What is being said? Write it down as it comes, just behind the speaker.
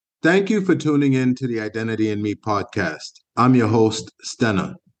Thank you for tuning in to the Identity-n-Me podcast. I'm your host,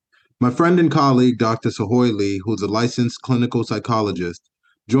 Stenna. My friend and colleague, Dr. Szu-Hui Lee, who's a licensed clinical psychologist,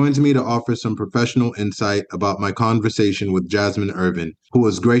 joins me to offer some professional insight about my conversation with Jasmin Irvin, who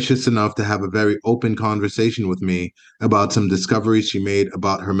was gracious enough to have a very open conversation with me about some discoveries she made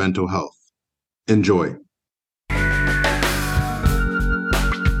about her mental health. Enjoy.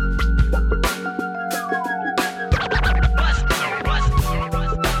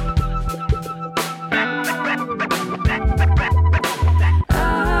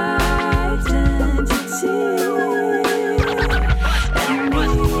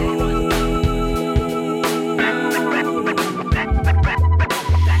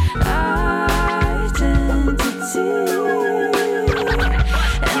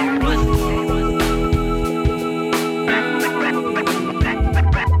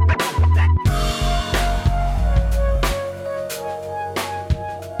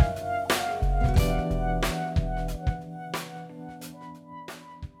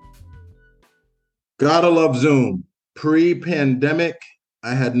 Gotta love Zoom. Pre-pandemic,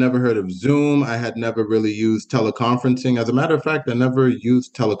 I had never heard of Zoom. I had never really used teleconferencing. As a matter of fact, I never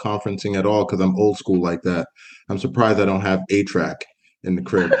used teleconferencing at all because I'm old school like that. I'm surprised I don't have A-Track in the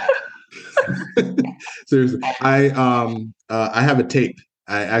crib. Seriously, I have a tape.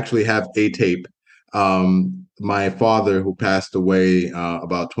 I actually have a tape. My father, who passed away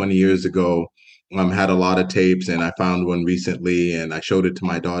about 20 years ago, had a lot of tapes, and I found one recently, and I showed it to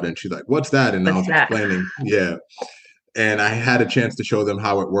my daughter, and she's like, "What's that?" And I was explaining, yeah. And I had a chance to show them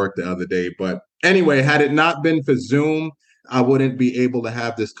how it worked the other day. But anyway, had it not been for Zoom, I wouldn't be able to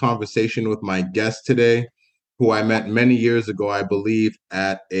have this conversation with my guest today, who I met many years ago, I believe,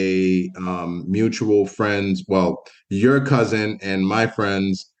 at a mutual friend's, well, your cousin and my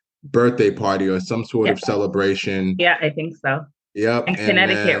friend's birthday party or some sort of celebration. Yeah, I think so. Yep. In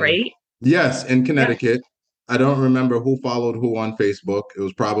Connecticut, right? Yes, in Connecticut. Yep. I don't remember who followed who on Facebook. It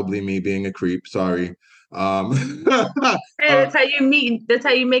was probably me being a creep. Sorry. Hey, that's how you meet. That's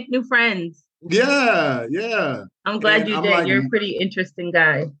how you make new friends. Yeah. I'm glad you did. Like, you're a pretty interesting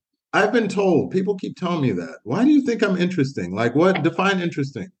guy. I've been told. People keep telling me that. Why do you think I'm interesting? Like, what? Define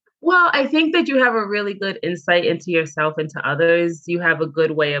interesting. Well, I think that you have a really good insight into yourself and to others. You have a good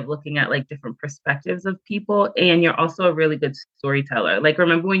way of looking at like different perspectives of people. And you're also a really good storyteller. Like,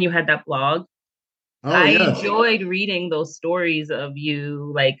 remember when you had that blog? I enjoyed reading those stories of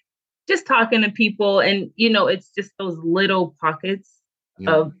you, like just talking to people. And, you know, it's just those little pockets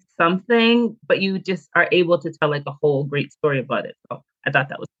of something, but you just are able to tell like a whole great story about it. So I thought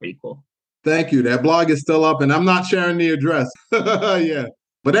that was pretty cool. Thank you. That blog is still up and I'm not sharing the address. Yeah.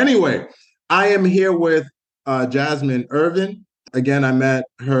 But anyway, I am here with Jasmin Irvin. Again, I met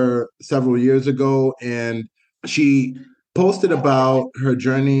her several years ago, and she posted about her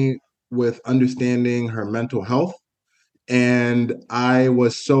journey with understanding her mental health. And I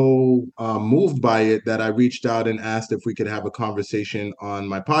was so moved by it that I reached out and asked if we could have a conversation on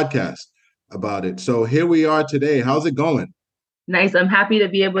my podcast about it. So here we are today. How's it going? Nice. I'm happy to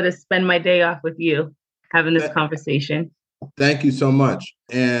be able to spend my day off with you, having this conversation. Thank you so much.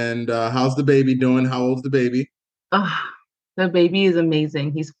 And how's the baby doing? How old's the baby? Oh, the baby is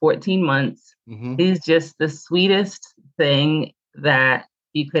amazing. He's 14 months. Mm-hmm. He's just the sweetest thing that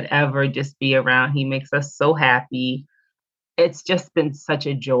you could ever just be around. He makes us so happy. It's just been such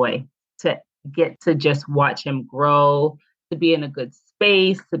a joy to get to just watch him grow, to be in a good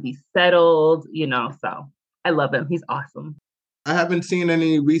space, to be settled, you know, so I love him. He's awesome. I haven't seen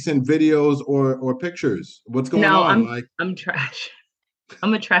any recent videos or pictures. What's going on? I'm trash.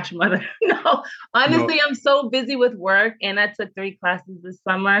 I'm a trash mother. No, honestly, I'm so busy with work, and I took 3 classes this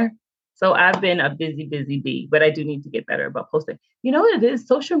summer. So I've been a busy bee, but I do need to get better about posting. You know what it is?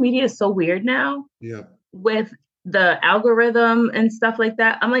 Social media is so weird now. Yeah. With the algorithm and stuff like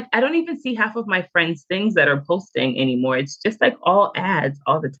that. I'm like, I don't even see half of my friends' things that are posting anymore. It's just like all ads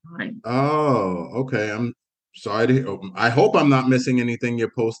all the time. Oh, okay. I'm sorry. I hope I'm not missing anything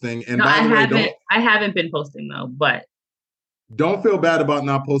you're posting. And no, by the way, I haven't been posting though, but don't feel bad about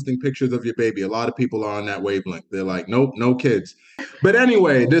not posting pictures of your baby. A lot of people are on that wavelength. They're like, nope, no kids. But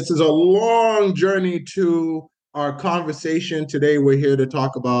anyway, this is a long journey to our conversation. Today, we're here to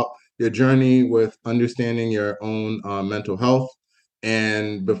talk about your journey with understanding your own mental health.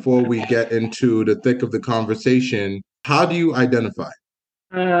 And before we get into the thick of the conversation, how do you identify?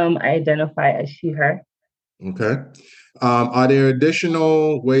 I identify as she, her. Okay. Are there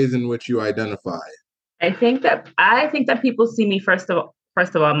additional ways in which you identify? I think that people see me first of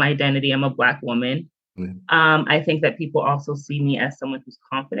all, my identity. I'm a Black woman. Mm-hmm. I think that people also see me as someone who's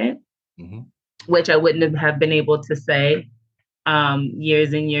confident, mm-hmm. which I wouldn't have been able to say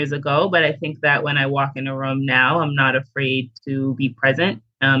years and years ago. But I think that when I walk in a room now, I'm not afraid to be present.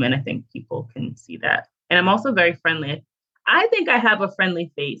 And I think people can see that. And I'm also very friendly. I think I have a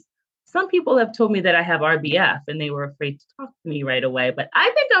friendly face. Some people have told me that I have RBF and they were afraid to talk to me right away, but I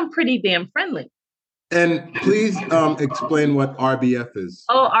think I'm pretty damn friendly. And please explain what RBF is.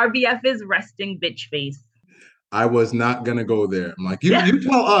 Oh, RBF is resting bitch face. I was not gonna go there. I'm like, Yeah. you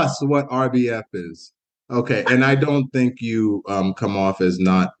tell us what RBF is. Okay, and I don't think you come off as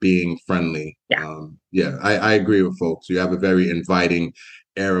not being friendly. Yeah. Yeah, I agree with folks. You have a very inviting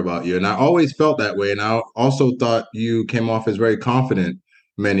air about you, and I always felt that way. And I also thought you came off as very confident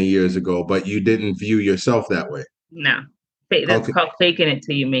many years ago, but you didn't view yourself that way. No, that's Okay. called faking it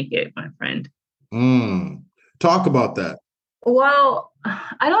till you make it, my friend. Talk about that. Well,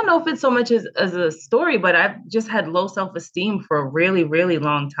 I don't know if it's so much as a story, but I've just had low self-esteem for a really, really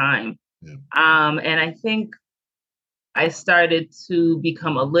long time. Yeah. And I think I started to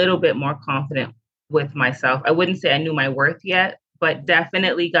become a little bit more confident with myself. I wouldn't say I knew my worth yet, but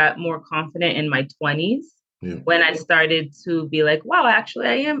definitely got more confident in my 20s. Yeah. When I started to be like, wow, actually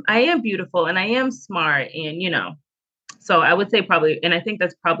I am beautiful and I am smart. And, so I would say probably, and I think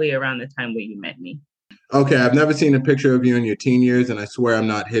that's probably around the time where you met me. Okay, I've never seen a picture of you in your teen years, and I swear I'm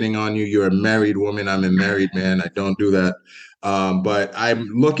not hitting on you. You're a married woman. I'm a married man. I don't do that. But I'm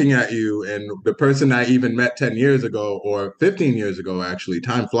looking at you, and the person I even met 10 years ago or 15 years ago, actually,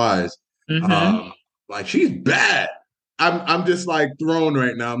 time flies. Like, she's bad. I'm just like thrown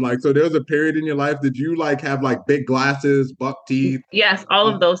right now. I'm like, so there was a period in your life. Did you like have like big glasses, buck teeth? Yes, all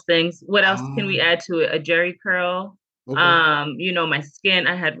of those things. What else can we add to it? A jerry curl. Okay. My skin,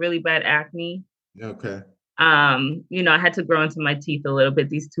 I had really bad acne. Okay. I had to grow into my teeth a little bit.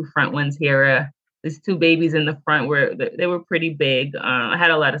 These two front ones here, these two babies in the front they were pretty big. I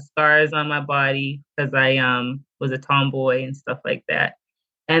had a lot of scars on my body because I was a tomboy and stuff like that.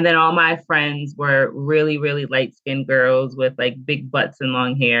 And then all my friends were really, really light-skinned girls with like big butts and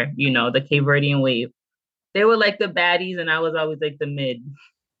long hair, the Cape Verdean wave. They were like the baddies and I was always like the mid.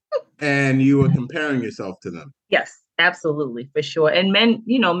 And you were comparing yourself to them. Yes, absolutely, for sure. And men,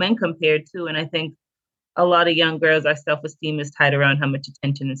 men compared too. And I think a lot of young girls, our self-esteem is tied around how much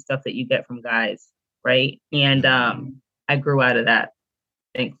attention and stuff that you get from guys, right? And I grew out of that,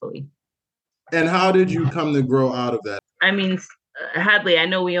 thankfully. And how did you come to grow out of that? I mean, Hadley, I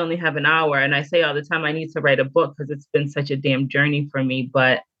know we only have an hour, and I say all the time I need to write a book because it's been such a damn journey for me.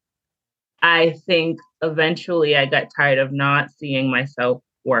 But I think eventually I got tired of not seeing my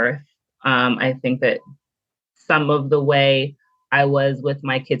self-worth. I think that some of the way I was with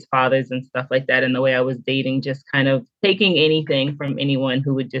my kids' fathers and stuff like that, and the way I was dating, just kind of taking anything from anyone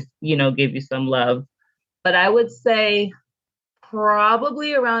who would just, give you some love. But I would say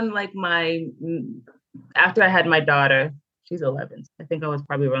probably around like after I had my daughter, she's 11. I think I was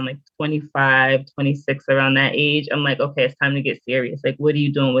probably around like 25, 26, around that age. I'm like, okay, it's time to get serious. Like, what are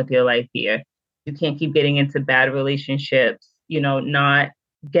you doing with your life here? You can't keep getting into bad relationships, not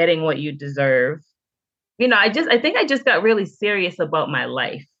getting what you deserve. I think I just got really serious about my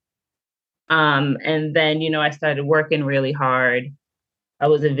life. And then, I started working really hard. I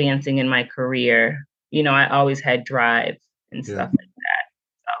was advancing in my career. I always had drive and stuff like that.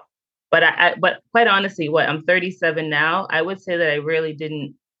 So, but quite honestly, I'm 37 now. I would say that I really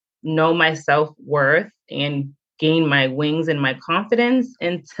didn't know my self-worth and gain my wings and my confidence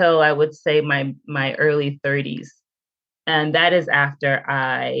until I would say my early 30s. And that is after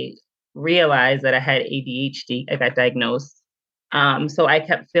I realized that I had ADHD. I got diagnosed. So I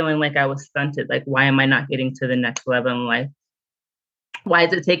kept feeling like I was stunted. Like, why am I not getting to the next level in life? Why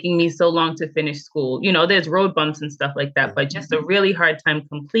is it taking me so long to finish school? There's road bumps and stuff like that, but just a really hard time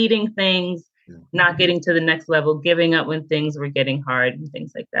completing things, not getting to the next level, giving up when things were getting hard and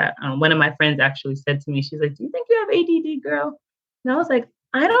things like that. One of my friends actually said to me, she's like, do you think you have ADD, girl? And I was like,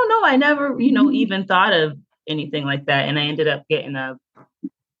 I don't know. I never, even thought of anything like that. And I ended up getting a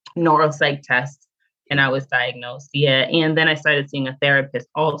neuropsych test and I was diagnosed. Yeah. And then I started seeing a therapist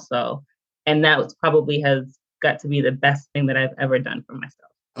also. And that was probably has got to be the best thing that I've ever done for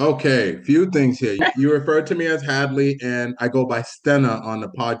myself. Okay, few things here. You referred to me as Hadley, and I go by Stenna on the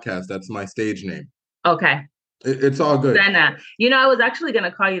podcast. That's my stage name. Okay. It's all good. Stenna. I was actually going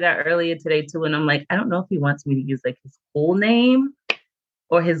to call you that earlier today too. And I'm like, I don't know if he wants me to use like his full name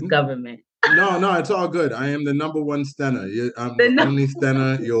or his government. No, it's all good. I am the number one Stenna. I'm the only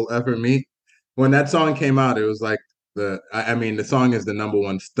Stenna you'll ever meet. When that song came out, it was like the song is the number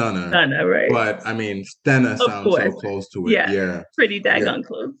one stunner. Stunner, right? But Stenna sounds so close to it. Yeah. Pretty daggone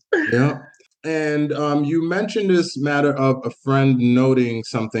close. Yeah. And you mentioned this matter of a friend noting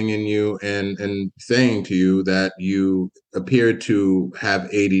something in you and saying to you that you appeared to have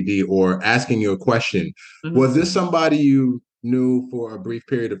ADD or asking you a question. Mhm. Was this somebody you knew for a brief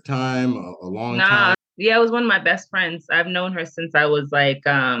period of time, a long Nah, time? yeah, it was one of my best friends. I've known her since I was like,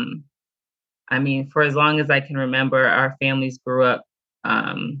 I mean, for as long as I can remember, our families grew up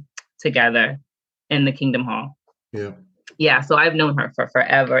together in the Kingdom Hall. Yeah. Yeah, so I've known her for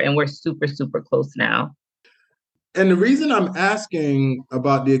forever, and we're super, super close now. And the reason I'm asking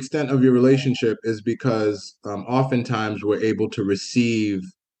about the extent of your relationship is because oftentimes we're able to receive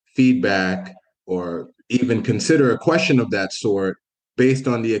feedback or even consider a question of that sort based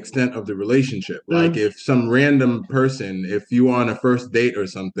on the extent of the relationship. Like Mm, if some random person, if you were on a first date or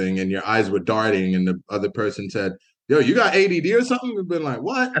something and your eyes were darting and the other person said, "Yo, you got ADD or something?" We've been like,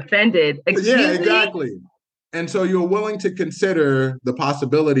 "What?" offended. Yeah, Excuse me? exactly. And so you're willing to consider the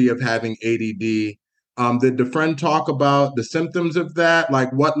possibility of having ADD. Did the friend talk about the symptoms of that?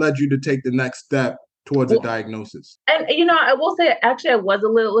 Like what led you to take the next step towards a Well, diagnosis? and I will say actually I was a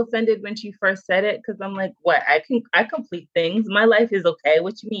little offended when she first said it because I'm like, what? I complete things. My life is okay.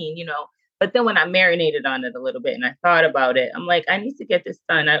 What you mean? But then when I marinated on it a little bit and I thought about it, I'm like, I need to get this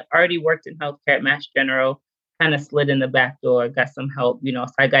done. I already worked in healthcare at Mass General, kind of slid in the back door, got some help, so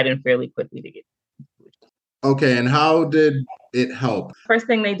I got in fairly quickly to get. Okay, and how did it help? First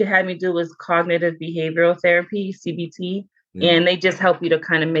thing they had me do was cognitive behavioral therapy, CBT, Yeah. and they just help you to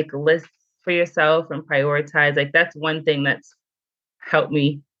kind of make a list for yourself and prioritize. Like that's one thing that's helped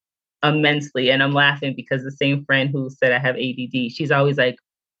me immensely. And I'm laughing because the same friend who said I have ADD, she's always like,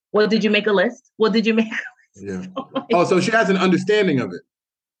 well, did you make a list? Well, did you make a Yeah. list? Like, Oh, so she has an understanding of it.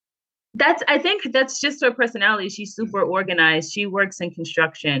 I think that's just her personality. She's super organized. She works in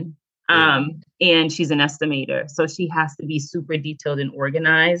construction. Yeah. And she's an estimator. So she has to be super detailed and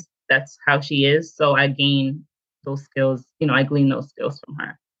organized. That's how she is. So I gain those skills, I glean those skills from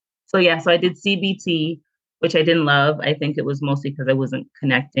her. So yeah, so I did CBT, which I didn't love. I think it was mostly because I wasn't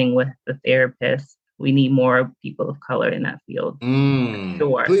connecting with the therapist. We need more people of color in that field.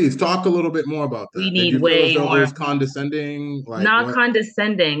 Sure. Please talk a little bit more about We that. Did need you feel as way though it more. was condescending? Like Not what?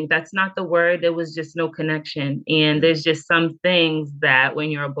 condescending. That's not the word. There was just no connection. And Yeah. there's just some things that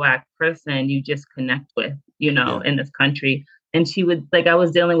when you're a Black person, you just connect with, Yeah. in this country. And she would, like, I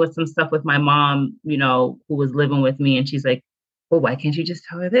was dealing with some stuff with my mom, who was living with me. And she's like, well, why can't you just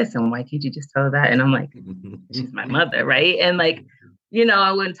tell her this? And why can't you just tell her that? And I'm like, she's my mother, right? And like,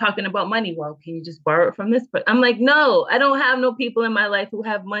 I wasn't talking about money. Well, can you just borrow it from this? But I'm like, no, I don't have no people in my life who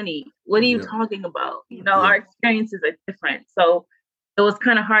have money. What are you Yeah. talking about? Yeah. Our experiences are different. So it was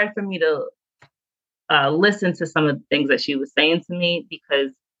kind of hard for me to listen to some of the things that she was saying to me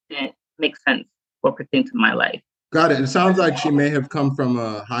because it didn't make sense or pertain to my life. Got it. It sounds like she may have come from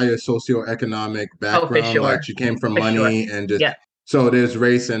a higher socioeconomic Oh, for background, like sure. she came from For sure. money and just Yeah. so there's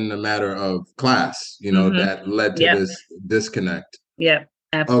race in the matter of class, Mm-hmm. that led to Yep. this disconnect. Yep.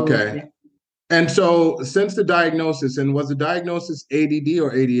 Okay. Absolutely. And so since the diagnosis, and was the diagnosis ADD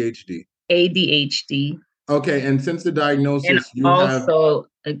or ADHD? ADHD Okay, and since the and diagnosis, you have, also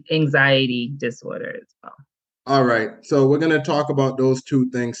anxiety disorder as well. all right, so we're going to talk about those two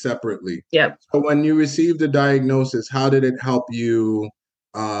things separately. Yep. So when you received the diagnosis, how did it help you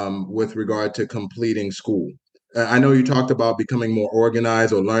with regard to completing school? I know you talked about becoming more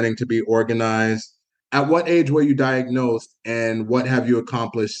organized or learning to be organized. At what age were you diagnosed, and what have you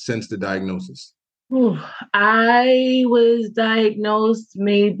accomplished since the diagnosis? Ooh, I was diagnosed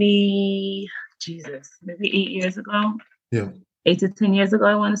maybe 8 years ago, Yeah. 8 to 10 years ago,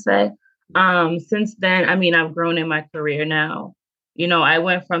 I want to say. Since then, I mean, I've grown in my career now. I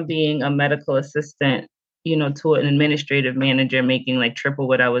went from being a medical assistant, to an administrative manager making like triple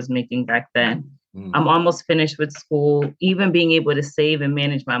what I was making back then. Mm. I'm almost finished with school. Even being able to save and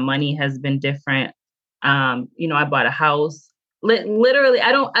manage my money has been different. I bought a house. Literally,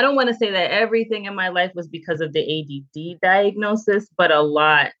 I don't want to say that everything in my life was because of the ADD diagnosis, but a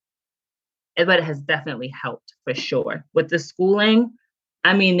lot, but it has definitely helped for sure. With the schooling,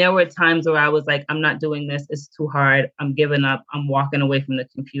 I mean, there were times where I was like, I'm not doing this. It's too hard. I'm giving up. I'm walking away from the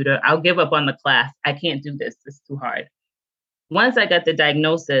computer. I'll give up on the class. I can't do this. It's too hard. Once I got the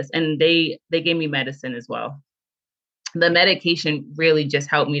diagnosis and they gave me medicine as well. The medication really just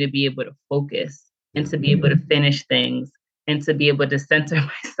helped me to be able to focus and Yeah. to be able to finish things and to be able to center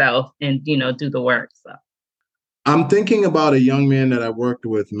myself and do the work. So I'm thinking about a young man that I worked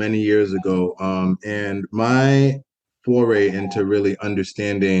with many years ago, and my foray into really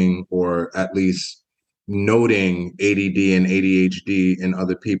understanding or at least noting ADD and ADHD in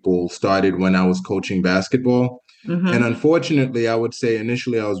other people started when I was coaching basketball. And Mm-hmm. unfortunately, I would say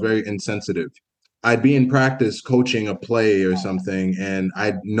initially I was very insensitive. I'd be in practice coaching a play or something, and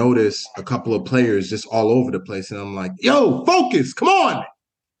I'd notice a couple of players just all over the place. And I'm like, yo, focus, come on.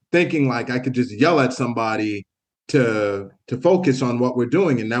 Thinking like I could just yell at somebody to focus on what we're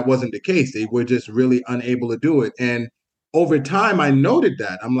doing. And that wasn't the case. They were just really unable to do it. And over time I noted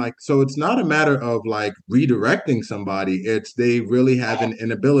that. I'm like, so it's not a matter of like redirecting somebody, it's they really have an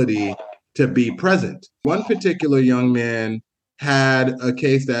inability to be present. One particular young man had a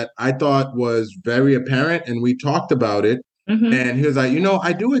case that I thought was very apparent, and we talked about it. Mm-hmm. And he was like,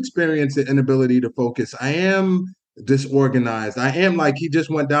 I do experience the inability to focus. I am disorganized. I am like, he just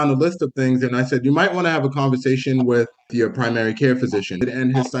went down a list of things. And I said, you might want to have a conversation with your primary care physician.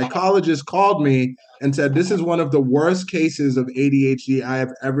 And his psychologist called me and said, this is one of the worst cases of ADHD I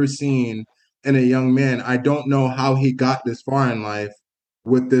have ever seen in a young man. I don't know how he got this far in life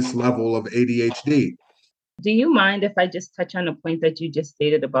with this level of ADHD. Do you mind if I just touch on a point that you just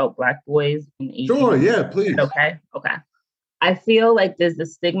stated about Black boys and Sure, ADHD? yeah, please. Okay. Okay. I feel like there's a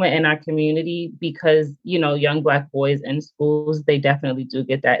stigma in our community because, young Black boys in schools, they definitely do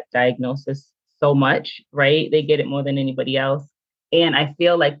get that diagnosis so much, right? They get it more than anybody else. And I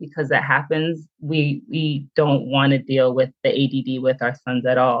feel like because that happens, we don't want to deal with the ADD with our sons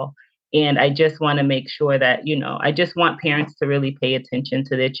at all. And I just want to make sure that, I just want parents to really pay attention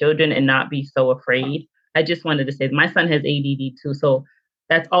to their children and not be so afraid. I just wanted to say my son has ADD too. So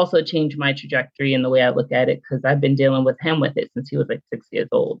that's also changed my trajectory in the way I look at it because I've been dealing with him with it since he was like 6 years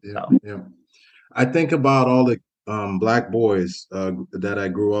old. Yeah, So, yeah. I think about all the Black boys that I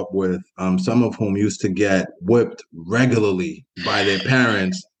grew up with, some of whom used to get whipped regularly by their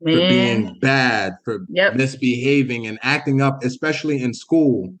parents for man, being bad, for yep. misbehaving and acting up, especially in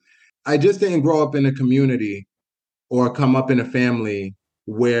school. I just didn't grow up in a community or come up in a family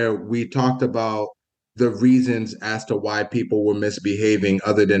where we talked about the reasons as to why people were misbehaving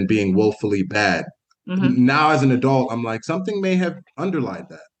other than being willfully bad. Hmm. Now, as an adult, I'm like, something may have underlined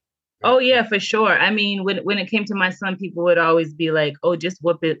that. Oh yeah, for sure. I mean, when it came to my son, people would always be like, "Oh, just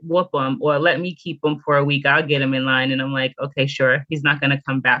whoop him, or let me keep him for a week. I'll get him in line." And I'm like, "Okay, sure. He's not gonna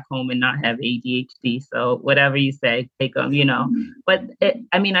come back home and not have ADHD. So whatever you say, take him." But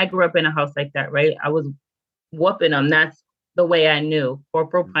I mean, I grew up in a house like that, right? I was whooping them. That's the way I knew.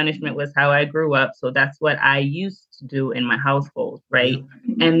 Corporal punishment was how I grew up. So that's what I used to do in my household, Yeah. right?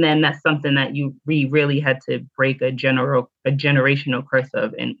 And then that's something that we really had to break a generational curse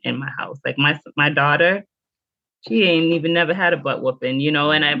of in my house. Like my daughter, she ain't even never had a butt whooping,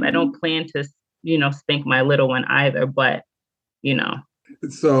 and I don't plan to, spank my little one either, but you know.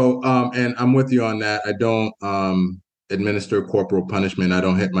 So, and I'm with you on that. I don't administer corporal punishment. I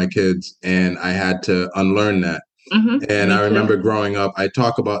don't hit my kids, and I had to unlearn that. And Me I too. remember growing up, I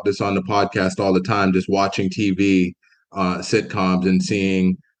talk about this on the podcast all the time, just watching TV, sitcoms, and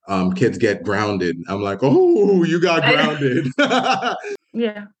seeing kids get grounded. I'm like, oh, you got grounded.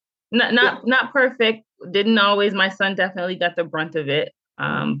 Yeah. Not perfect. Didn't always. My son definitely got the brunt of it.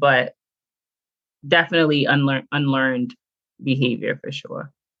 But definitely unlearned behavior for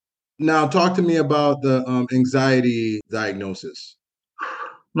sure. Now, talk to me about the anxiety diagnosis.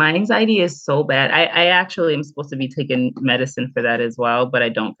 My anxiety is so bad. I actually am supposed to be taking medicine for that as well, but I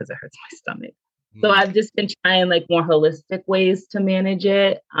don't because it hurts my stomach. So Mm. I've just been trying like more holistic ways to manage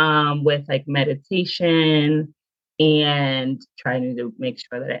it, with like meditation and trying to make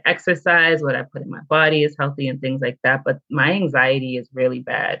sure that I exercise, what I put in my body is healthy and things like that. But my anxiety is really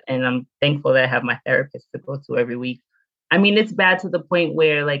bad. And I'm thankful that I have my therapist to go to every week. I mean, it's bad to the point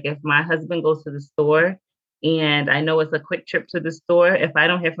where like if my husband goes to the store and I know it's a quick trip to the store, if I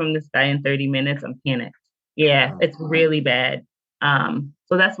don't hear from this guy in 30 minutes, I'm panicked. Yeah, Wow. it's really bad.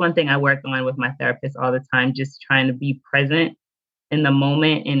 So that's one thing I work on with my therapist all the time, just trying to be present in the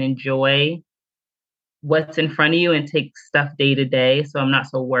moment and enjoy what's in front of you and take stuff day to day. So I'm not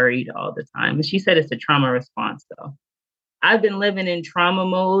so worried all the time. And she said it's a trauma response though. I've been living in trauma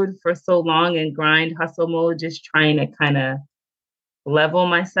mode for so long and grind hustle mode, just trying to kind of level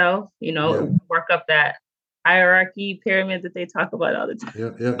myself, Yeah. work up that hierarchy pyramid that they talk about all the time. Yeah.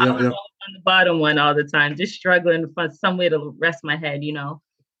 Yeah. I'm Yeah. Yeah. on the bottom one all the time, just struggling to find some way to rest my head.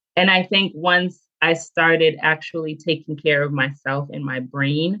 And I think once I started actually taking care of myself and my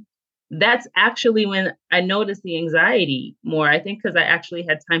brain, that's actually when I noticed the anxiety more. I think because I actually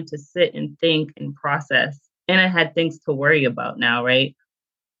had time to sit and think and process, and I had things to worry about now, right?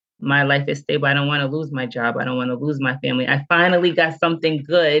 My life is stable. I don't want to lose my job. I don't want to lose my family. I finally got something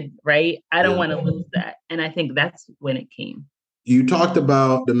good, right? I don't Yeah. want to lose that. And I think that's when it came. You talked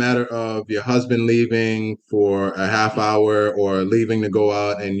about the matter of your husband leaving for a half hour or leaving to go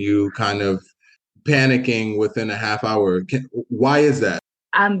out, and you kind of panicking within a half hour. Why is that?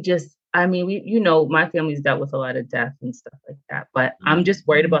 I mean, my family's dealt with a lot of death and stuff like that, but I'm Mm, just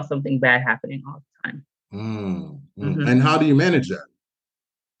worried about something bad happening all the time. Hmm. And how do you manage that?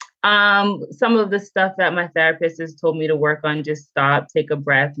 Some of the stuff that my therapist has told me to work on, just stop, take a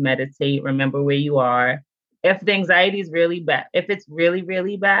breath, meditate, remember where you are. If the anxiety is really bad, if it's really,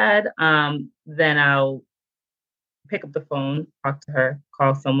 really bad, then I'll pick up the phone, talk to her,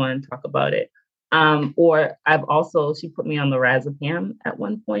 call someone, talk about it. Or she put me on the razapam at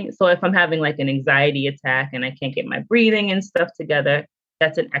one point. So if I'm having like an anxiety attack and I can't get my breathing and stuff together,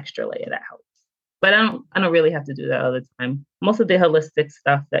 that's an extra layer that helps. But I don't really have to do that all the time. Most of the holistic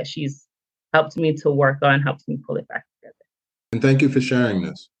stuff that she's helped me to work on helps me pull it back together. And thank you for sharing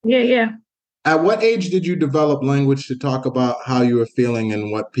this. Yeah, yeah. At what age did you develop language to talk about how you were feeling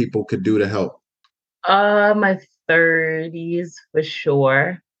and what people could do to help? My 30s for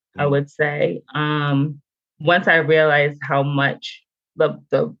sure, I Mm, would say. Once I realized how much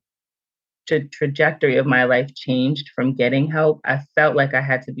the trajectory of my life changed from getting help, I felt like I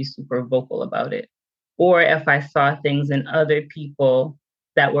had to be super vocal about it. Or if I saw things in other people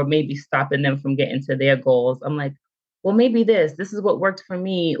that were maybe stopping them from getting to their goals, I'm like, well, maybe this is what worked for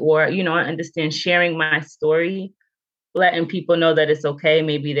me. Or, I understand sharing my story, letting people know that it's okay.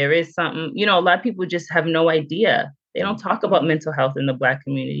 Maybe there is something, a lot of people just have no idea. They don't mm, talk about mental health in the Black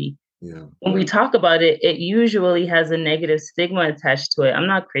community. yeah. When we talk about it, it usually has a negative stigma attached to it. I'm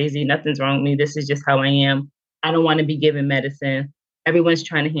not crazy. Nothing's wrong with me. This is just how I am. I don't want to be given medicine. Everyone's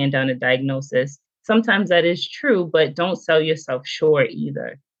trying to hand down a diagnosis. Sometimes that is true, but don't sell yourself short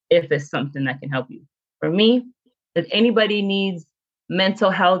either if it's something that can help you. For me, if anybody needs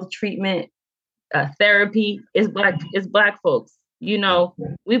mental health treatment, therapy, is black folks.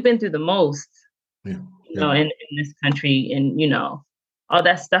 We've been through the most, Yeah. Yeah. in this country, and all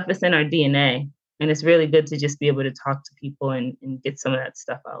that stuff is in our DNA. And it's really good to just be able to talk to people and get some of that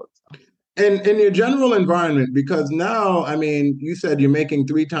stuff out. And in your general environment, because now, I mean, you said you're making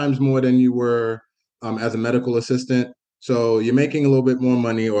three times more than you were as a medical assistant. So you're making a little bit more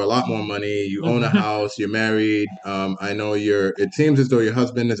money or a lot more money. You own a house, you're married. I know it seems as though your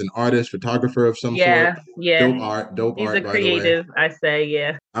husband is an artist, photographer of some sort. Yeah, yeah. Dope He's a art, by the way. creative, I say,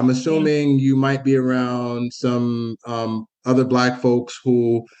 yeah. I'm Yeah. assuming you might be around some other Black folks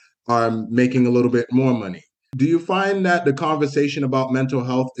who are making a little bit more money. Do you find that the conversation about mental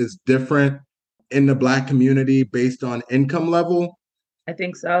health is different in the Black community based on income level? I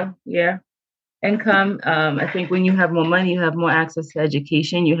think so. Yeah. Income. I think when you have more money, you have more access to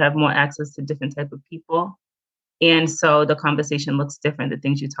education, you have more access to different type of people. And so the conversation looks different. The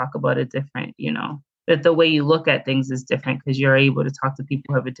things you talk about are different, that the way you look at things is different because you're able to talk to people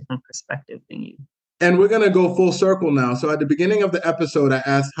who have a different perspective than you. And we're going to go full circle now. So at the beginning of the episode, I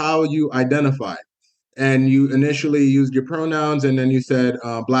asked how you identify. And you initially used your pronouns, and then you said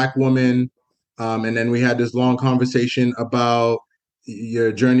Black woman. And then we had this long conversation about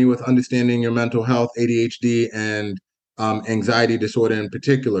your journey with understanding your mental health, ADHD, and anxiety disorder in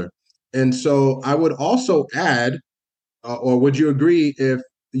particular. And so I would also add, or would you agree if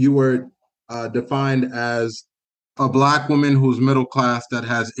you were defined as a Black woman who's middle class that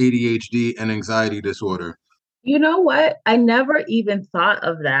has ADHD and anxiety disorder? You know what? I never even thought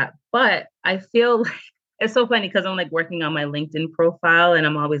of that, but I feel like it's so funny because I'm like working on my LinkedIn profile and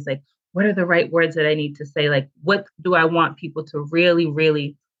I'm always like, what are the right words that I need to say? Like, what do I want people to really,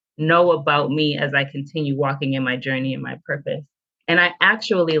 really know about me as I continue walking in my journey and my purpose? And I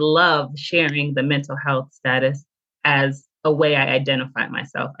actually love sharing the mental health status as a way I identify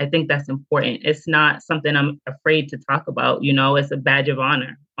myself. I think that's important. It's not something I'm afraid to talk about, it's a badge of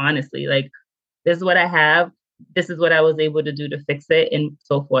honor, honestly. Like, this is what I have. This is what I was able to do to fix it and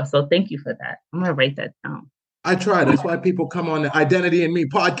so forth. So thank you for that. I'm going to write that down. I try. That's why people come on the Identity-n-Me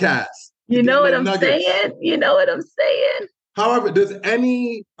podcast to You get know what little I'm nuggets. saying? You know what I'm saying? However, does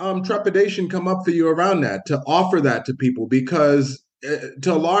any trepidation come up for you around that to offer that to people? Because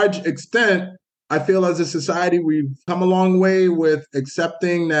to a large extent, I feel as a society, we've come a long way with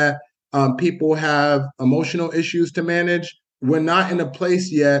accepting that people have emotional issues to manage. We're not in a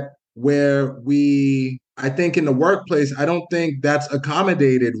place yet where I think in the workplace, I don't think that's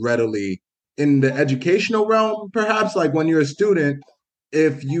accommodated readily. In the educational realm, perhaps, like when you're a student,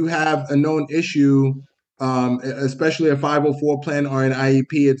 if you have a known issue, especially a 504 plan or an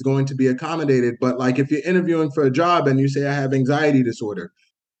IEP, it's going to be accommodated. But like if you're interviewing for a job and you say, I have anxiety disorder,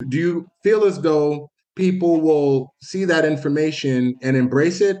 do you feel as though people will see that information and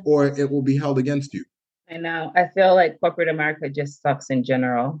embrace it, or it will be held against you? I know. I feel like corporate America just sucks in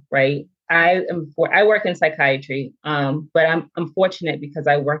general, right? I work in psychiatry, but I'm fortunate because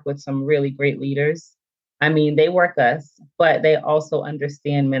I work with some really great leaders. I mean, they work us, but they also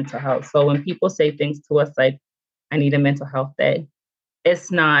understand mental health. So when people say things to us like, I need a mental health day,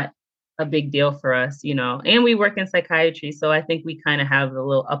 it's not a big deal for us, and we work in psychiatry. So I think we kind of have a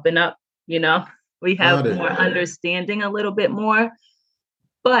little up and up, we have Got it. more understanding a little bit more.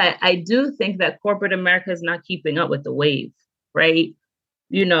 But I do think that corporate America is not keeping up with the wave, right?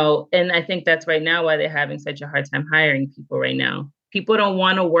 And I think that's right now why they're having such a hard time hiring people right now. People don't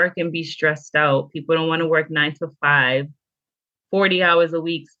want to work and be stressed out. People don't want to work 9 to 5, 40 hours a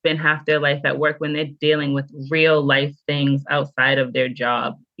week, spend half their life at work when they're dealing with real life things outside of their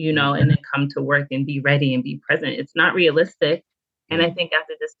job, and then come to work and be ready and be present. It's not realistic. And I think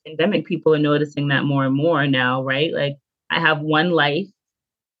after this pandemic, people are noticing that more and more now, right? Like, I have one life.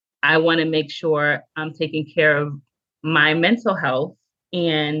 I want to make sure I'm taking care of my mental health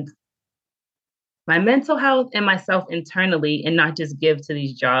and myself internally, and not just give to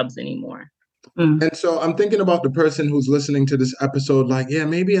these jobs anymore. And so I'm thinking about the person who's listening to this episode, like, yeah,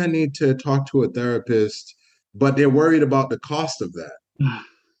 maybe I need to talk to a therapist, but they're worried about the cost of that.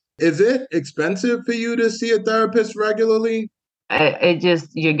 Is it expensive for you to see a therapist regularly?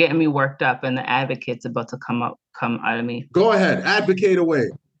 You're getting me worked up, and the advocate's about to come out of me. Go ahead, advocate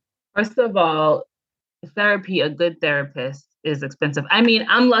away. First of all, therapy, a good therapist is expensive. I mean,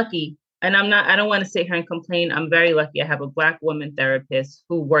 I'm lucky, and I don't want to sit here and complain. I'm very lucky. I have a Black woman therapist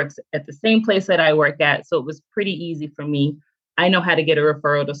who works at the same place that I work at. So it was pretty easy for me. I know how to get a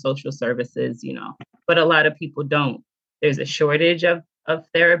referral to social services, but a lot of people don't. There's a shortage of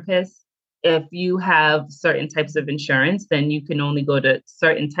therapists. If you have certain types of insurance, then you can only go to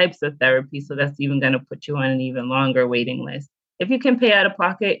certain types of therapy. So that's even going to put you on an even longer waiting list. If you can pay out of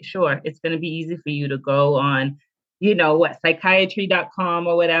pocket, sure, it's going to be easy for you to go on, psychiatry.com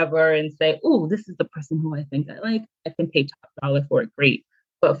or whatever, and say, oh, this is the person who I think I like. I can pay top dollar for it. Great.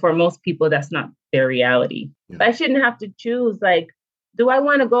 But for most people, that's not their reality. Yeah. I shouldn't have to choose, like, do I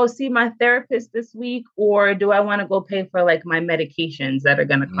want to go see my therapist this week, or do I want to go pay for like my medications that are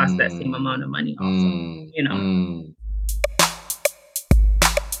going to cost that same amount of money also,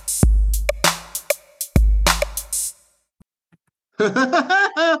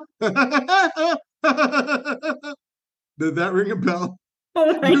 Did that ring a bell?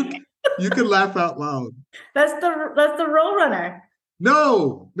 Oh my God. You can laugh out loud. That's the Roadrunner.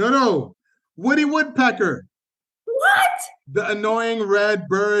 No. Woody Woodpecker. What? The annoying red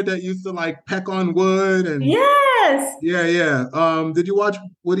bird that used to like peck on wood and yes. Yeah. Did you watch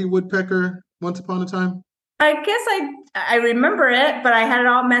Woody Woodpecker Once Upon a Time? I guess I remember it, but I had it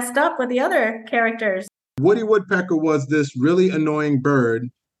all messed up with the other characters. Woody Woodpecker was this really annoying bird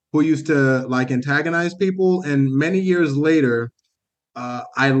who used to like antagonize people. And many years later,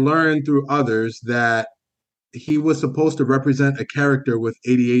 I learned through others that he was supposed to represent a character with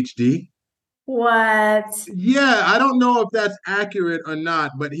ADHD. What? Yeah, I don't know if that's accurate or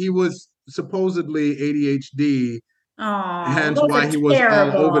not, but he was supposedly ADHD. Oh, hence why he was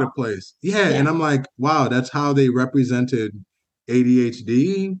all over the place. Yeah, and I'm like, wow, that's how they represented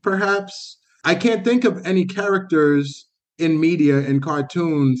ADHD, perhaps? I can't think of any characters in media and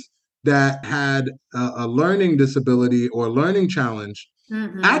cartoons that had a learning disability or learning challenge.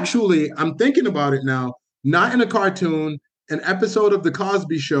 Mm-hmm. Actually, I'm thinking about it now, not in a cartoon, an episode of The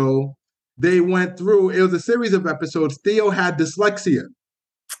Cosby Show, they went through, it was a series of episodes. Theo had dyslexia.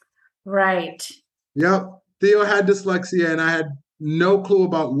 Right. Yep. Theo had dyslexia, and I had no clue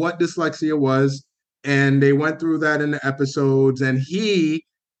about what dyslexia was. And they went through that in the episodes. And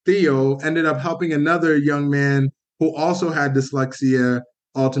Theo, ended up helping another young man who also had dyslexia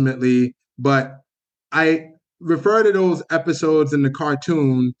ultimately. But I refer to those episodes in the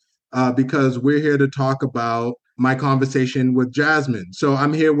cartoon because we're here to talk about my conversation with Jasmin. So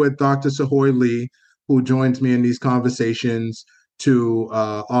I'm here with Dr. Szu-Hui Lee, who joins me in these conversations to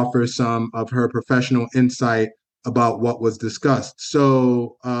offer some of her professional insight about what was discussed.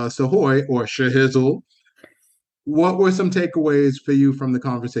 So Szu-Hui, or Shahizzle, what were some takeaways for you from the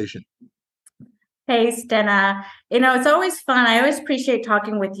conversation? Hey, Stena. It's always fun. I always appreciate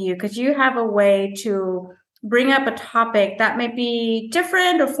talking with you because you have a way to bring up a topic that may be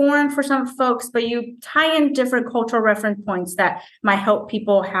different or foreign for some folks, but you tie in different cultural reference points that might help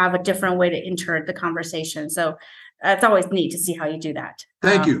people have a different way to enter the conversation. So it's always neat to see how you do that.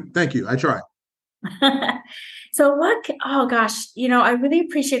 Thank you. I try. So oh gosh, I really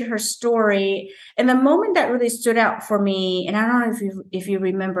appreciate her story. And the moment that really stood out for me, and I don't know if you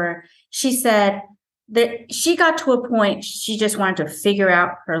remember, she said that she got to a point she just wanted to figure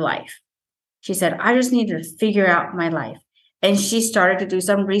out her life. She said, I just need to figure out my life. And she started to do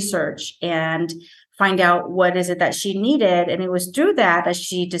some research and find out what is it that she needed. And it was through that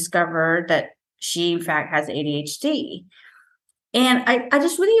she discovered that she, in fact, has ADHD. And I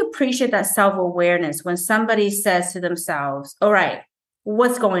just really appreciate that self-awareness when somebody says to themselves, all right,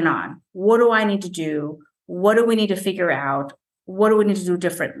 what's going on? What do I need to do? What do we need to figure out? What do we need to do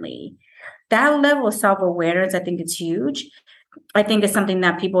differently? That level of self-awareness, I think, is huge. I think it's something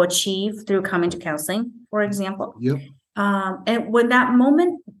that people achieve through coming to counseling, for example. Yep. And when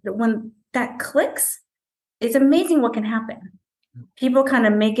that clicks, it's amazing what can happen. People kind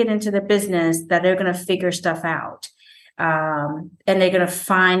of make it into the business that they're going to figure stuff out. And they're going to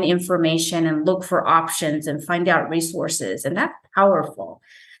find information and look for options and find out resources. And that's powerful.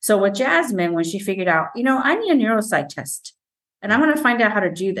 So with Jasmin, when she figured out, I need a neuropsych test and I'm going to find out how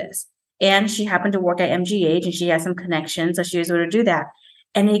to do this. And she happened to work at MGH and she had some connections. So she was able to do that.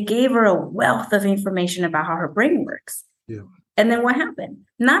 And it gave her a wealth of information about how her brain works. Yeah. And then what happened?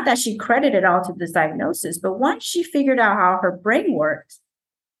 Not that she credited all to this diagnosis, but once she figured out how her brain works,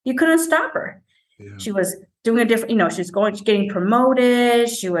 you couldn't stop her. Yeah. She was doing a different, she was getting promoted.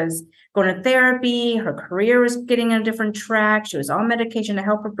 She was going to therapy. Her career was getting on a different track. She was on medication to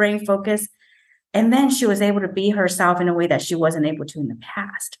help her brain focus. And then she was able to be herself in a way that she wasn't able to in the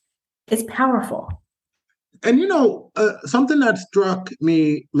past. It's powerful. And, something that struck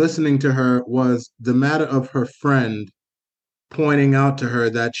me listening to her was the matter of her friend pointing out to her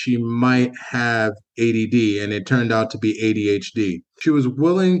that she might have ADD, and it turned out to be ADHD. She was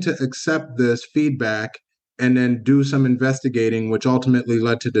willing to accept this feedback and then do some investigating, which ultimately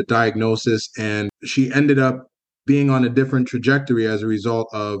led to the diagnosis. And she ended up being on a different trajectory as a result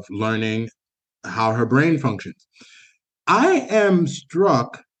of learning how her brain functions. I am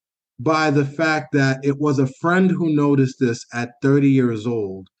struck by the fact that it was a friend who noticed this at 30 years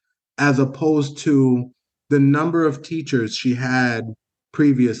old, as opposed to the number of teachers she had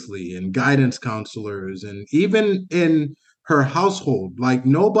previously and guidance counselors, and even in her household, like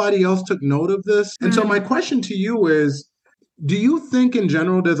nobody else took note of this. And so my question to you is, do you think in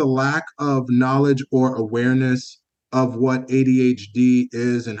general there's a lack of knowledge or awareness of what ADHD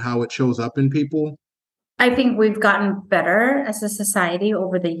is and how it shows up in people? I think we've gotten better as a society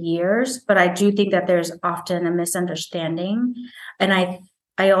over the years, but I do think that there's often a misunderstanding. And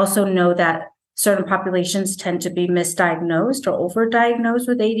I also know that certain populations tend to be misdiagnosed or overdiagnosed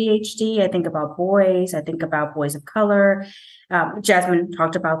with ADHD. I think about boys. I think about boys of color. Jasmin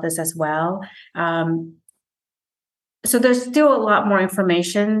talked about this as well. So there's still a lot more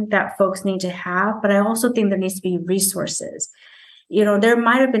information that folks need to have, but I also think there needs to be resources. There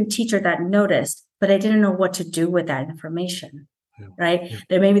might have been teachers that noticed, but they didn't know what to do with that information, right?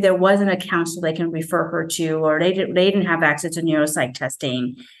 Yeah. Maybe there wasn't a counselor they can refer her to, or they didn't have access to neuropsych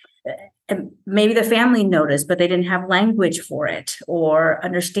testing. And maybe the family noticed, but they didn't have language for it or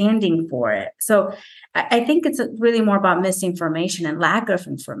understanding for it. So I think it's really more about misinformation and lack of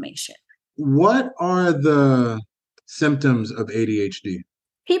information. What are the symptoms of ADHD?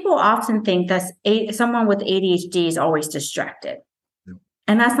 People often think that someone with ADHD is always distracted. Yeah.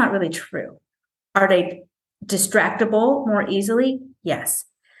 And that's not really true. Are they distractible more easily? Yes.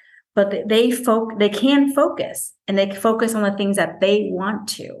 But they can focus, and they focus on the things that they want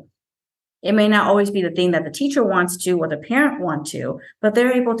to. It may not always be the thing that the teacher wants to or the parent wants to, but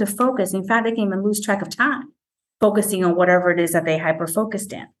they're able to focus. In fact, they can even lose track of time, focusing on whatever it is that they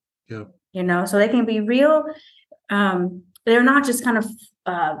hyper-focused in. Yeah. So they can be real. They're not just kind of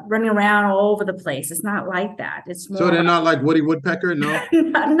running around all over the place. It's not like that. It's more. So they're not like Woody Woodpecker? No,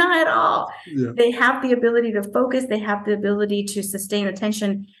 not at all. Yeah. They have the ability to focus. They have the ability to sustain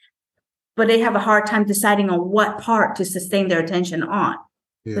attention, but they have a hard time deciding on what part to sustain their attention on.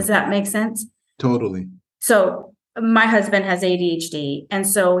 Yeah. Does that make sense? Totally. So my husband has ADHD, and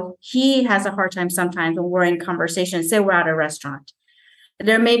so he has a hard time sometimes when we're in conversation, say we're at a restaurant.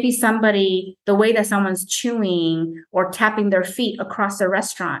 There may be somebody, the way that someone's chewing or tapping their feet across the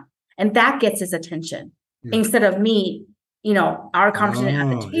restaurant, and that gets his attention instead of me, our conversation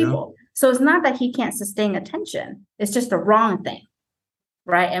at the table. Yeah. So it's not that he can't sustain attention. It's just the wrong thing,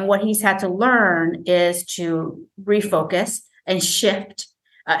 right? And what he's had to learn is to refocus and shift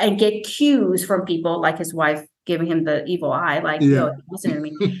and get cues from people like his wife giving him the evil eye, like, listen to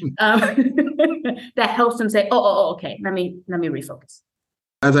me. That helps him say, okay, let me refocus.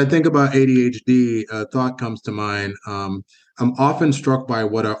 As I think about ADHD, a thought comes to mind. I'm often struck by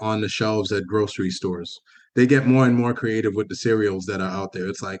what are on the shelves at grocery stores. They get more and more creative with the cereals that are out there.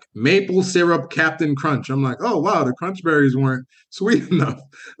 It's like maple syrup Captain Crunch. I'm like, oh, wow, the Crunch Berries weren't sweet enough.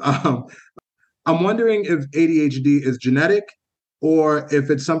 I'm wondering if ADHD is genetic or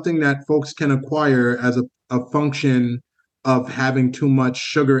if it's something that folks can acquire as a function of having too much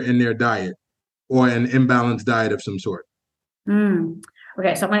sugar in their diet or an imbalanced diet of some sort?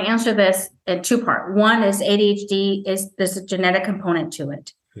 Okay, so I'm going to answer this in two parts. One is ADHD there's a genetic component to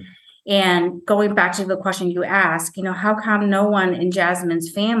it. And going back to the question you asked, how come no one in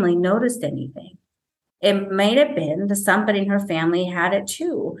Jasmin's family noticed anything? It may have been that somebody in her family had it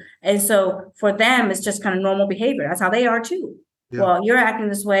too. And so for them, it's just kind of normal behavior. That's how they are too. Yeah. Well, you're acting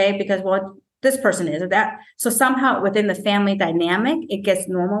this way because, this person is or that. So somehow within the family dynamic, it gets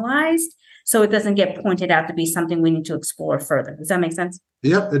normalized. So it doesn't get pointed out to be something we need to explore further. Does that make sense?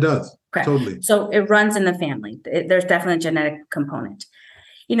 Yep, it does. Okay. Totally. So it runs in the family. There's definitely a genetic component.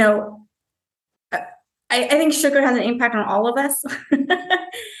 I think sugar has an impact on all of us.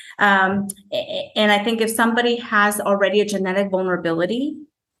 And I think if somebody has already a genetic vulnerability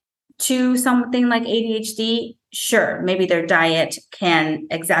to something like ADHD, sure, maybe their diet can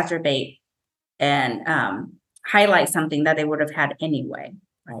exacerbate and highlight something that they would have had anyway,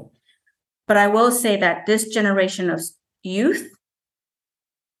 right? But I will say that this generation of youth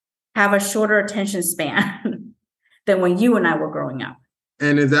have a shorter attention span than when you and I were growing up.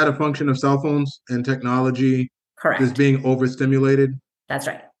 And is that a function of cell phones and technology? Correct. Just being overstimulated? That's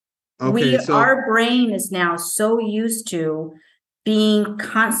right. Okay, our brain is now so used to being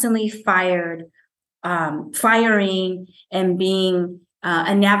constantly firing and being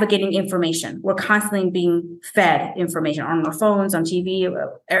and navigating information. We're constantly being fed information on our phones, on TV,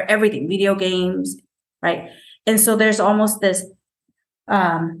 everything, video games, right? And so there's almost this,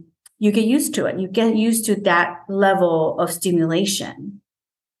 you get used to it. You get used to that level of stimulation.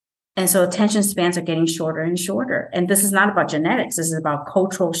 And so attention spans are getting shorter and shorter. And this is not about genetics. This is about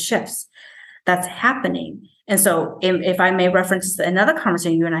cultural shifts that's happening. And so if I may reference another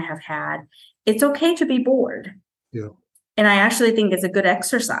conversation you and I have had, it's okay to be bored. Yeah. And I actually think it's a good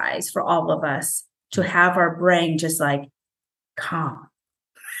exercise for all of us to have our brain just like calm,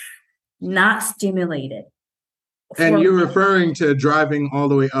 not stimulated. And you're referring to driving all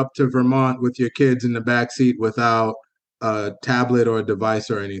the way up to Vermont with your kids in the back seat without a tablet or a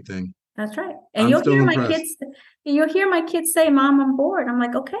device or anything. That's right. And you'll hear my kids say, "Mom, I'm bored." I'm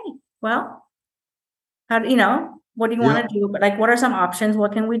like, "Okay, well, what do you want to do? But like, what are some options?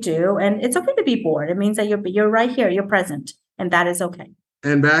 What can we do?" And it's okay to be bored. It means that you're right here, you're present, and that is okay.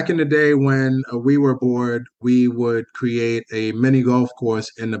 And back in the day when we were bored, we would create a mini golf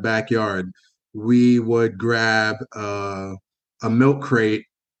course in the backyard. We would grab a milk crate,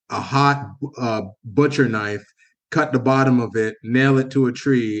 a hot butcher knife, cut the bottom of it, nail it to a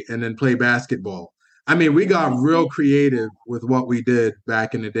tree, and then play basketball. I mean, we got real creative with what we did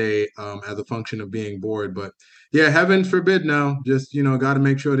back in the day as a function of being bored. But yeah, heaven forbid now, just, got to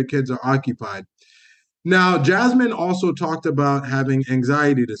make sure the kids are occupied. Now, Jasmin also talked about having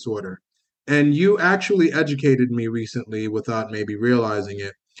anxiety disorder. And you actually educated me recently without maybe realizing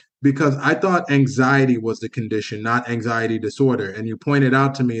it, because I thought anxiety was the condition, not anxiety disorder. And you pointed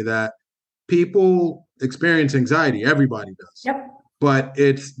out to me that people experience anxiety. Everybody does. Yep. But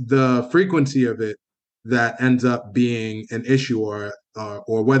it's the frequency of it that ends up being an issue or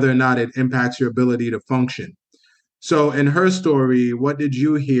whether or not it impacts your ability to function. So in her story, what did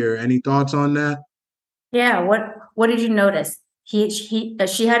you hear? Any thoughts on that? Yeah. What did you notice?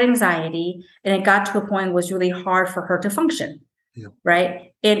 She had anxiety, and it got to a point where it was really hard for her to function. Yeah.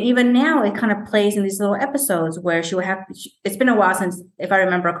 Right. And even now it kind of plays in these little episodes where she will have, it's been a while since, if I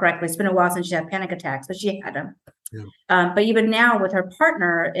remember correctly, it's been a while since she had panic attacks, but she had them. Yeah. But even now with her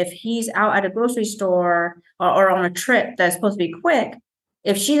partner, if he's out at a grocery store or on a trip that's supposed to be quick,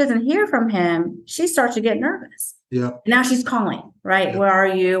 if she doesn't hear from him, she starts to get nervous. Yeah. Now she's calling, right? Yeah. Where are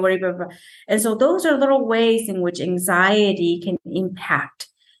you? Where are you? And so those are little ways in which anxiety can impact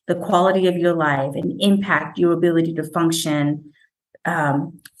the quality of your life and impact your ability to function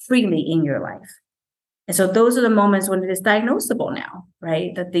freely in your life. And so those are the moments when it is diagnosable now,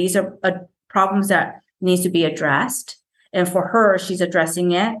 right? That these are problems that needs to be addressed. And for her, she's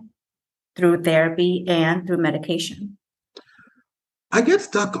addressing it through therapy and through medication. I get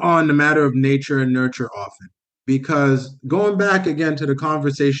stuck on the matter of nature and nurture often, because going back again to the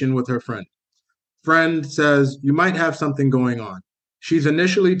conversation with her friend says, you might have something going on. She's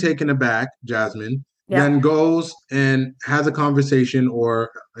initially taken aback, Jasmin, then goes and has a conversation or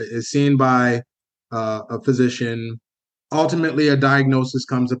is seen by a physician. Ultimately, a diagnosis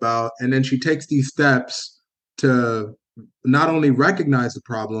comes about, and then she takes these steps to not only recognize the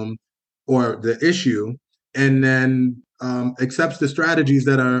problem or the issue, and then accepts the strategies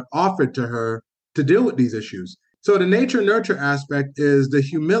that are offered to her to deal with these issues. So the nature-nurture aspect is the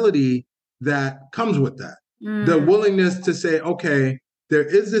humility that comes with that. The willingness to say, okay, there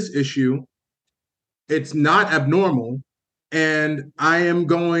is this issue. It's not abnormal. and I am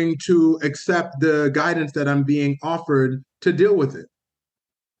going to accept the guidance that I'm being offered to deal with it.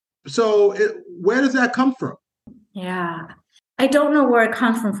 So where does that come from? Yeah. I don't know where it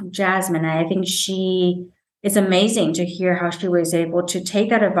comes from Jasmin. I think it's amazing to hear how she was able to take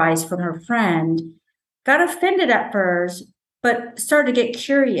that advice from her friend, got offended at first, but started to get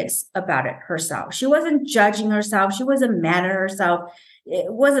curious about it herself. She wasn't judging herself. She wasn't mad at herself.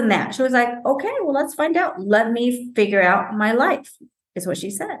 It wasn't that. She was like, okay, well, let's find out. Let me figure out my life, is what she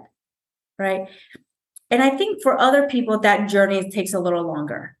said. Right. And I think for other people, that journey takes a little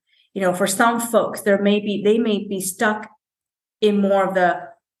longer. For some folks, they may be stuck in more of the,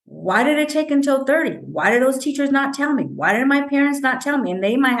 why did it take until 30? Why did those teachers not tell me? Why did my parents not tell me? And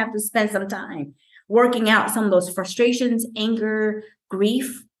they might have to spend some time working out some of those frustrations, anger,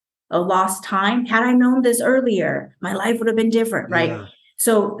 grief, a lost time. Had I known this earlier, my life would have been different, right? Yeah.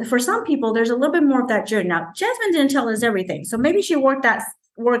 So for some people, there's a little bit more of that journey. Now, Jasmin didn't tell us everything. So maybe she work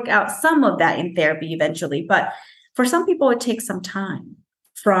out some of that in therapy eventually. But for some people, it takes some time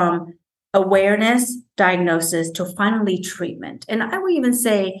from awareness, diagnosis to finally treatment. And I would even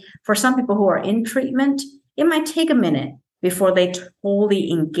say for some people who are in treatment, it might take a minute before they totally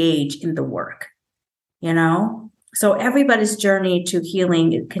engage in the work, So everybody's journey to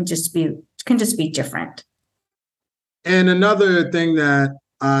healing can just be different. And another thing that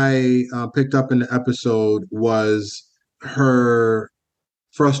I picked up in the episode was her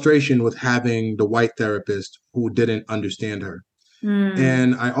frustration with having the white therapist who didn't understand her.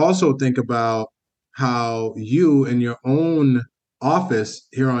 And I also think about how you in your own office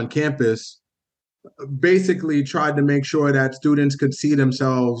here on campus basically tried to make sure that students could see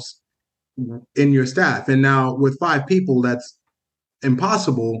themselves in your staff. And now with 5 people, that's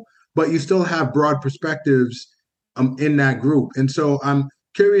impossible, but you still have broad perspectives in that group. And so I'm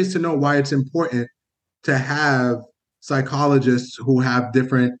curious to know why it's important to have psychologists who have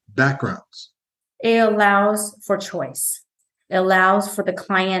different backgrounds. It allows for choice. It allows for the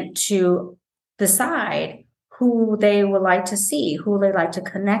client to decide who they would like to see, who they like to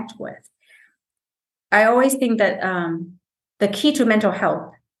connect with. I always think that the key to mental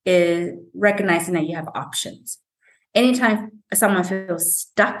health is recognizing that you have options. Anytime someone feels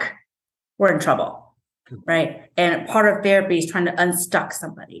stuck, we're in trouble, right? And part of therapy is trying to unstuck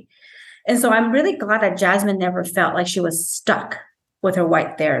somebody. And so I'm really glad that Jasmin never felt like she was stuck with her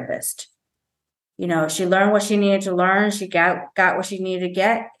white therapist. She learned what she needed to learn. She got what she needed to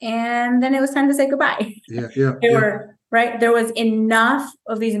get. And then it was time to say goodbye. There was enough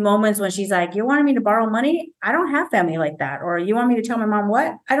of these moments when she's like, you wanted me to borrow money? I don't have family like that. Or you want me to tell my mom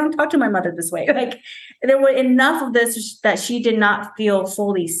what? I don't talk to my mother this way. There were enough of this that she did not feel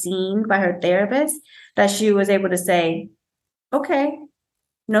fully seen by her therapist, that she was able to say, okay,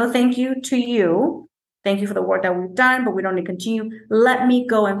 no, thank you to you. Thank you for the work that we've done, but we don't need to continue. Let me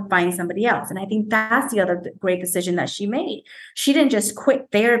go and find somebody else. And I think that's the other great decision that she made. She didn't just quit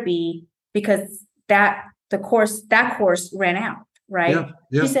therapy because that course ran out, right?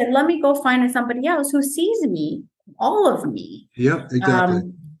 Yeah. She said, let me go find somebody else who sees me, all of me. Yeah, exactly.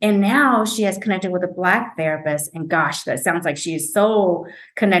 And now she has connected with a Black therapist. And gosh, that sounds like she is so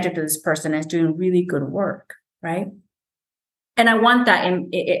connected to this person and is doing really good work, right? And I want that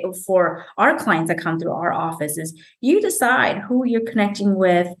for our clients that come through our office is you decide who you're connecting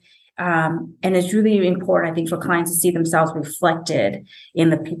with. And it's really important, I think, for clients to see themselves reflected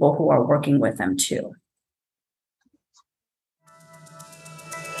in the people who are working with them too.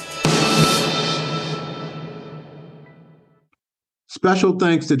 Special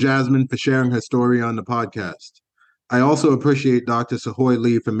thanks to Jasmin for sharing her story on the podcast. I also appreciate Dr. Szu-Hui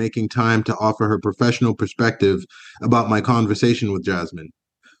Lee for making time to offer her professional perspective about my conversation with Jasmin.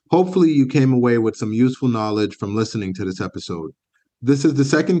 Hopefully, you came away with some useful knowledge from listening to this episode. This is the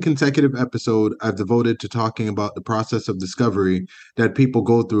second consecutive episode I've devoted to talking about the process of discovery that people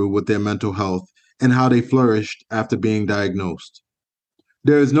go through with their mental health and how they flourished after being diagnosed.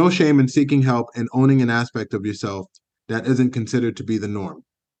 There is no shame in seeking help and owning an aspect of yourself that isn't considered to be the norm.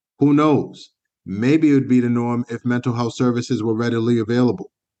 Who knows? Maybe it would be the norm if mental health services were readily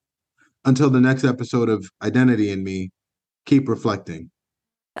available. Until the next episode of Identity-n-Me, keep reflecting.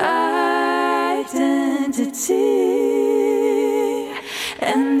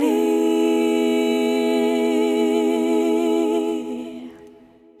 Identity-n-Me.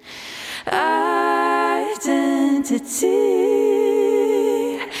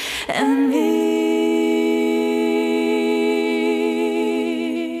 Identity-n-Me.